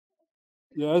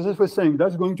Yeah, as I was saying,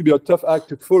 that's going to be a tough act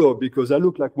to follow because I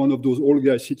look like one of those old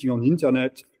guys sitting on the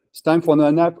internet. It's time for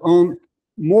a nap.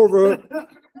 Moreover,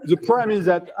 the problem is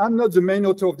that I'm not the main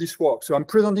author of this work. So I'm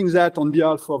presenting that on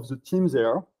behalf of the team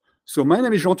there. So my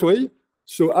name is Tourrihes.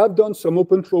 So I've done some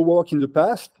open flow work in the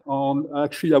past.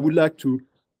 Actually, I would like to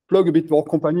plug a bit more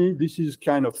company. This is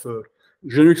kind of a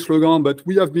generic slogan, but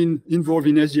we have been involved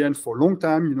in SDN for a long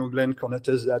time. You know, Glenn can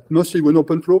attest that mostly with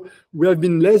open flow. We have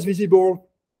been less visible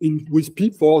with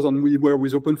P4s than we were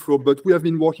with open flow, but we have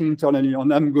been working internally,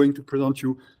 and I'm going to present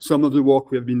you some of the work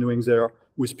we have been doing there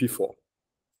with P4.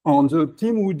 On the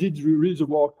team who did release the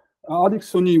work, Hardik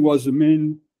Soni was the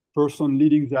main person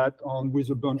leading that, on with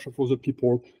a bunch of other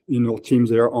people in our team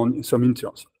there on some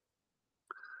interns.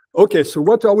 Okay, so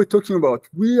what are we talking about?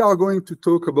 We are going to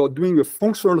talk about doing a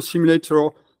functional simulator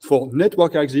for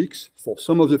network ASICS for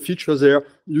some of the features there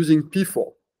using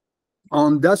P4.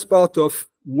 And that's part of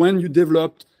when you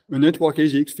developed a network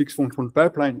ASICS fixed function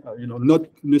pipeline, not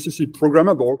necessarily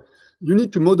programmable, you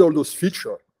need to model those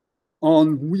features.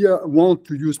 And we want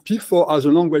to use P4 as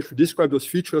a language to describe those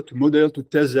features, to model, to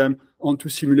test them, and to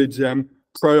simulate them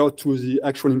prior to the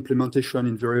actual implementation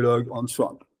in Verilog and so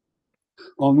on.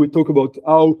 And we talk about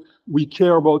how we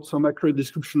care about some accurate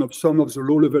description of some of the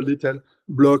low-level detail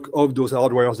block of those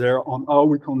hardware there, and how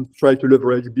we can try to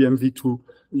leverage BMV2,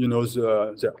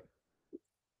 there.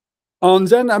 And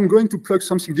then I'm going to plug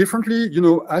something differently.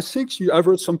 I think I've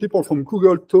heard some people from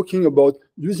Google talking about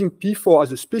using P4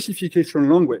 as a specification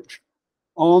language.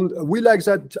 And we like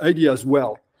that idea as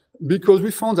well, because we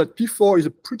found that P4 is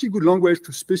a pretty good language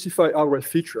to specify hardware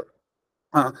feature.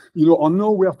 I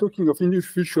know we are talking of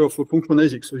individual feature for function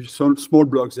ASICS, so some small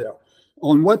blocks there.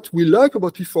 And what we like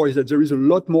about P4 is that there is a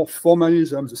lot more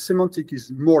formalism. The semantic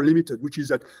is more limited, which is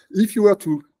that if you were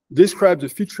to describe the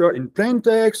feature in plain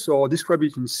text or describe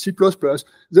it in C++,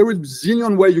 there is a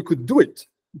zillion ways you could do it.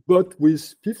 But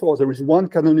with P4, there is one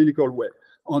canonical way.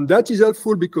 And that is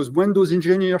helpful because when those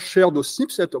engineers share those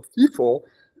snippets of P4,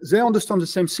 they understand the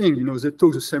same thing, they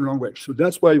talk the same language. So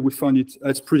that's why we find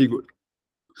it's pretty good.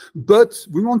 But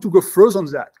we want to go further than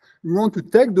that. We want to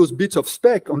take those bits of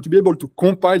spec and to be able to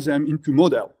compile them into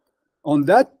model. On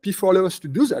that, P4 allows us to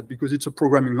do that because it's a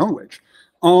programming language.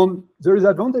 And there is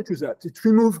advantage to that. It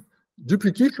removes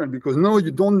duplication because now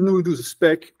you don't do the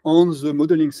spec on the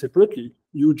modeling separately.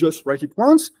 You just write it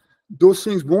once. Those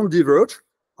things won't diverge.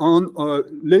 And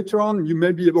later on, you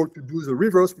may be able to do the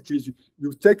reverse, which is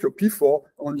you take your P4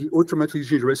 and you automatically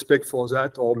generate spec for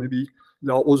that, or maybe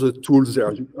there are other tools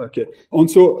there. Okay. And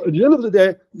so at the end of the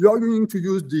day, you are going to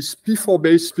use this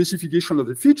P4-based specification of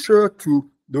the feature to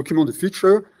document the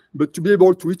feature, but to be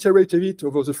able to iterate it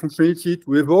over the functionality,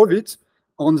 to evolve it,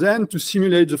 and then to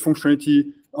simulate the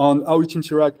functionality on how it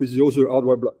interacts with the other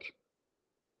hardware block.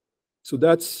 So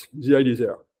that's the idea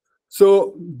there.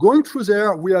 So going through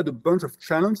there, we had a bunch of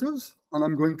challenges, and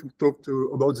I'm going to talk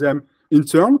about them in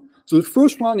turn. So the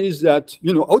first one is that,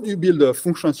 how do you build a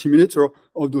function simulator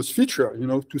of those features,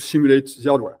 to simulate the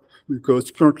hardware?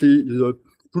 Because currently the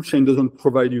toolchain doesn't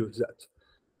provide you that.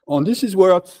 And this is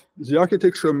what the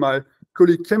architecture my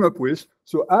colleague came up with.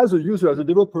 So as a user, as a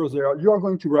developer there, you are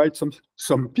going to write some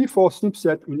P4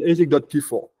 snippet in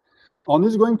ASIC.P4. And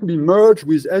it's going to be merged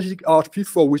with ASIC Arch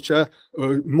P4, which are a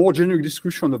more generic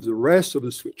description of the rest of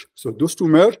the switch. So those two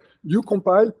merge, you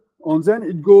compile, and then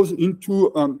it goes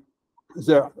into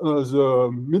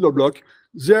the middle block.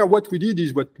 There, what we did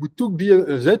is they took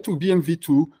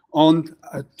BMV2 and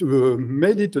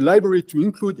made it a library to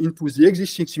include into the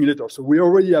existing simulator. So we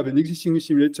already have an existing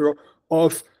simulator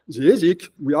of the ASIC.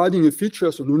 We're adding a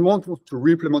feature, so we don't want to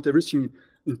re-implement everything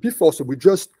in P4. So we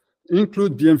just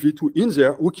include BMV2 in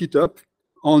there, hook it up,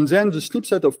 and then the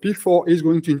snippet of P4 is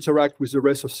going to interact with the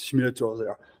rest of the simulator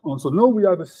there. And so now we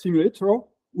have a simulator.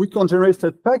 We can generate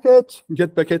that packet,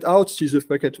 get packet out, see the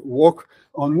packet work.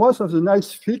 And one of the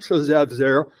nice features they have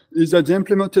there is that they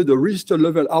implemented a register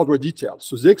level hardware detail.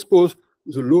 So they expose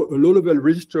the low-level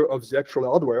register of the actual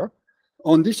hardware.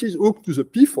 And this is hooked to the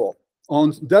P4.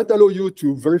 And that allows you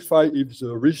to verify if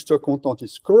the register content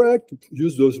is correct,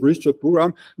 use those register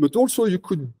programs, but also you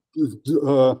could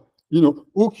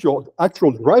hook your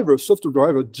actual driver, software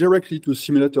driver, directly to the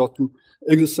simulator to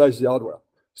exercise the hardware.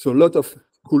 So a lot of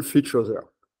cool features there.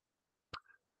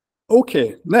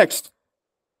 Okay, next.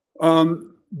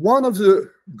 One of the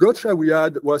gotcha we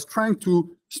had was trying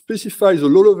to specify the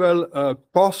low-level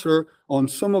parser on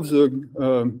some of the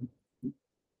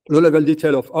low-level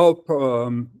detail of how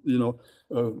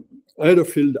header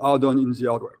fields are done in the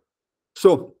hardware.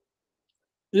 So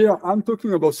here I'm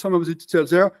talking about some of the details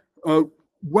there.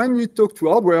 When we talk to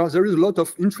hardware, there is a lot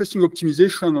of interesting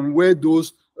optimization on where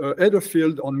those header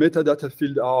field and metadata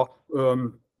field are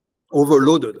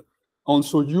overloaded. And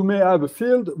so you may have a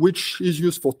field which is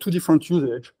used for two different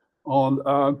usage. And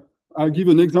I'll give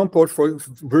an example for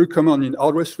very common in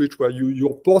hardware switch where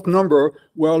your port number,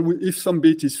 well, if some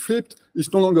bit is flipped,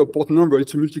 it's no longer a port number,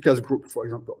 it's a multicast group, for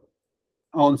example.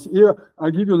 And here,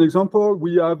 I'll give you an example.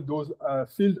 We have those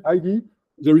field ID.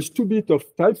 There is 2 bits of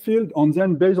type field, and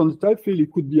then based on the type field,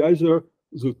 it could be either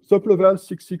the top level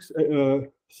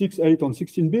 8 on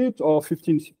 16 bit or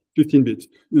 15 bits.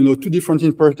 You know, 2 different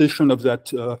interpretations of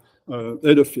that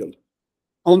header field.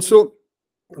 And so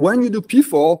when you do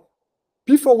P4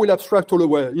 will abstract all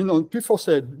away. You know, P4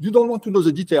 said, you don't want to know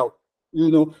the detail.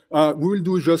 You know, we will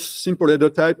do just simple header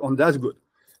type, and that's good.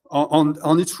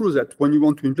 And it's true that when you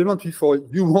want to implement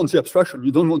P4, you want the abstraction,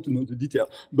 you don't want to know the detail.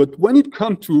 But when it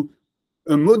comes to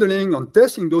modeling and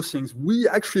testing those things, we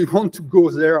actually want to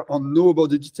go there and know about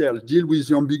the detail, deal with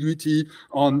the ambiguity,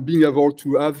 and being able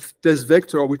to have test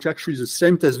vector, which actually is the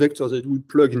same test vector that we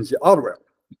plug in the hardware.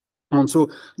 And so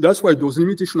that's why those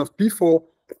limitations of P4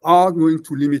 are going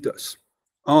to limit us.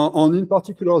 And in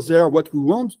particular there, what we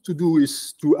want to do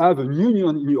is to have a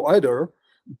union in your header,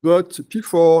 but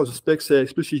P4, the specs say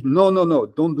explicitly, no,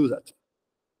 don't do that.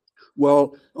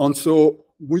 Well, and so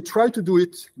we try to do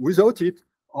it without it.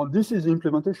 And this is the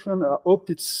implementation. I hope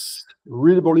it's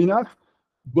readable enough.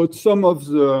 But some of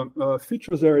the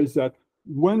features there is that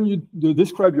when you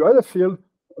describe your header field,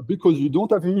 because you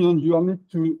don't have union, you will need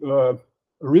to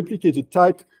replicate the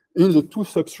type in the 2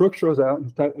 substructures,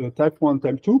 type 1,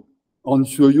 type 2. And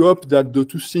so you hope that the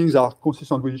 2 things are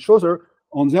consistent with each other.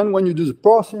 And then when you do the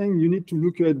parsing, you need to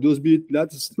look at those bits.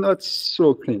 That's not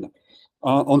so clean.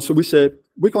 And so we say,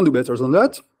 we can do better than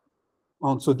that.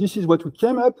 And so this is what we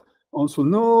came up. And so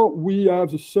now we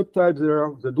have the subtypes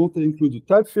there that don't include the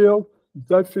type field.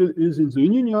 The type field is in the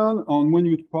union. And when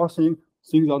you're parsing,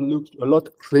 things are look a lot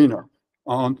cleaner.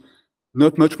 And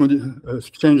not much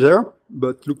change there,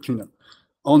 but look cleaner.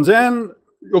 And then,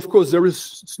 of course, there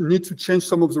is need to change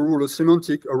some of the rule of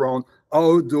semantic around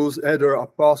how those headers are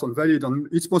parsed and valid, and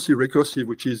it's mostly recursive,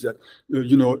 which is that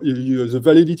you know, the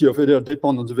validity of header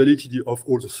depends on the validity of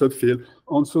all the subfields,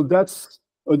 and so that's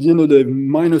at the end of the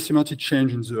minor semantic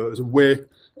change in the way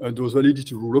those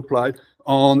validity rules apply.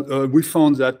 And we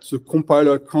found that the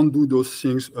compiler can't do those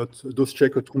things at those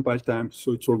checks at compile time,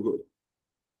 so it's all good.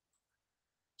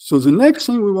 So the next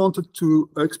thing we wanted to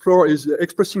explore is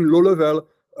expressing low-level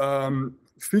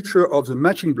feature of the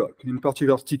matching block, in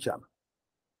particular TCAM.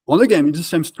 And again, it's the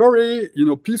same story. You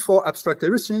know, P4 abstract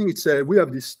everything. It's we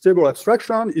have this stable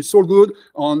abstraction. It's all good,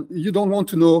 and you don't want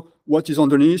to know what is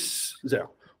underneath there.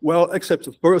 Well, except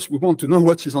of course we want to know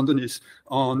what is underneath,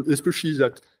 and especially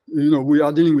that you know we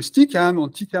are dealing with TCAM,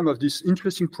 and TCAM have this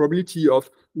interesting probability of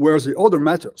where the order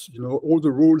matters. You know, all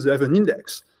the rules have an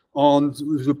index, and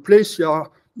the place here,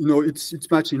 you know,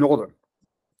 it's matched in order.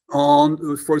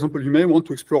 And for example, you may want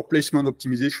to explore placement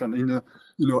optimization.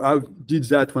 You know, I did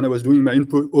that when I was doing my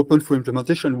OpenFlow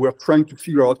implementation. We're trying to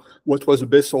figure out what was the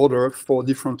best order for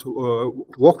different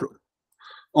workload.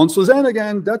 And so then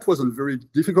again, that wasn't very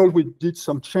difficult. We did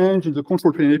some change in the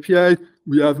control plane API.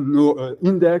 We have no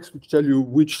index which tell you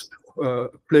which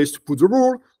place to put the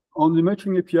rule. On the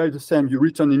matching API, the same. You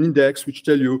return an index which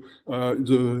tell you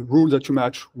the rule that you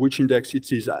match, which index it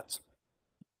is at.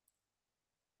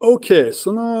 Okay,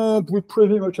 so now we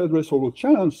pretty much address all the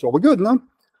challenges, so we're good, no?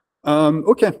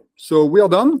 Okay, so we are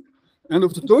done. End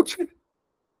of the talk.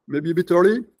 Maybe a bit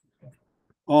early,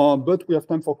 but we have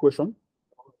time for questions.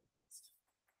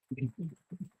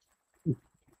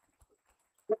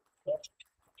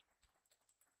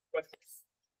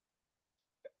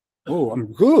 Oh,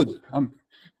 I'm good.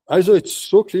 Either it's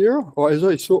so clear or either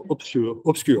it's so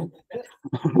obscure.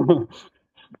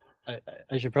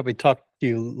 I should probably talk to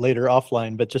you later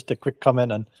offline, but just a quick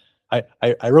comment on,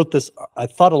 I wrote this, I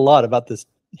thought a lot about this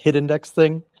hit index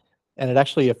thing, and it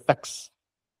actually affects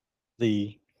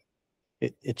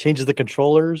it changes the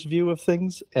controller's view of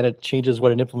things, and it changes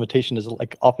what an implementation is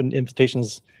like. Often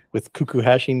implementations with cuckoo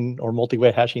hashing or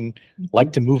multi-way hashing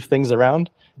like to move things around.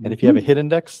 And if you have a hit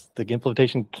index, the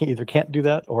implementation either can't do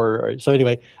that or so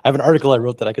anyway, I have an article I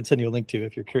wrote that I could send you a link to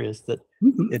if you're curious that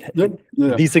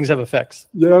these things have effects.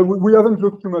 Yeah, we haven't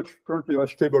looked too much currently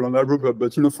at table on Aruba,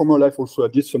 but you know, from my life also I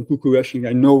did some cuckoo hashing.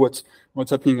 I know what's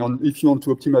happening on. If you want to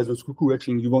optimize those cuckoo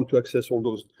hashing, you want to access all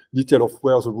those details of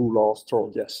where the rules are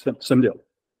stored. Yes, same deal.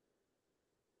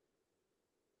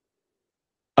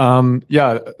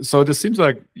 Yeah, so this seems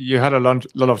like you had a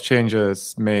lot of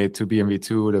changes made to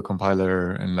BMV2, the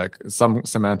compiler, and like some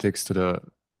semantics to the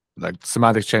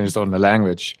semantic changes on the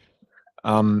language.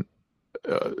 Are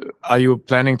you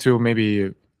planning to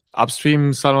maybe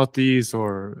upstream some of these,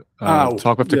 or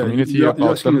talk with the community you're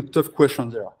about asking them? a tough question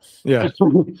there. Yeah.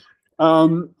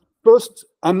 First,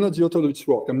 I'm not the author of this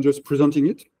work. I'm just presenting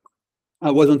it.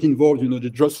 I wasn't involved. They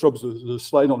just dropped the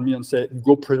slide on me and say,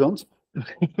 "Go present."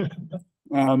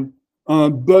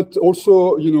 But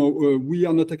also, we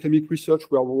are not academic research.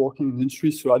 We are working in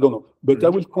industry, so I don't know. But I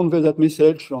will convey that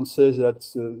message and say that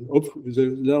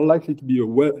there are likely to be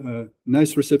a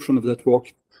nice reception of that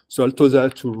work. So I'll toss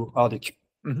that to Hardik.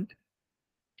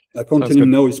 I can't tell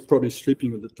him now, he's probably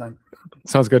sleeping at the time.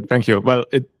 Sounds good. Thank you. Well,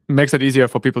 it makes it easier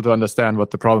for people to understand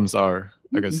what the problems are,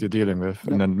 I guess, you're dealing with,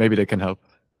 and then maybe they can help.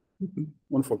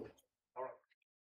 Wonderful.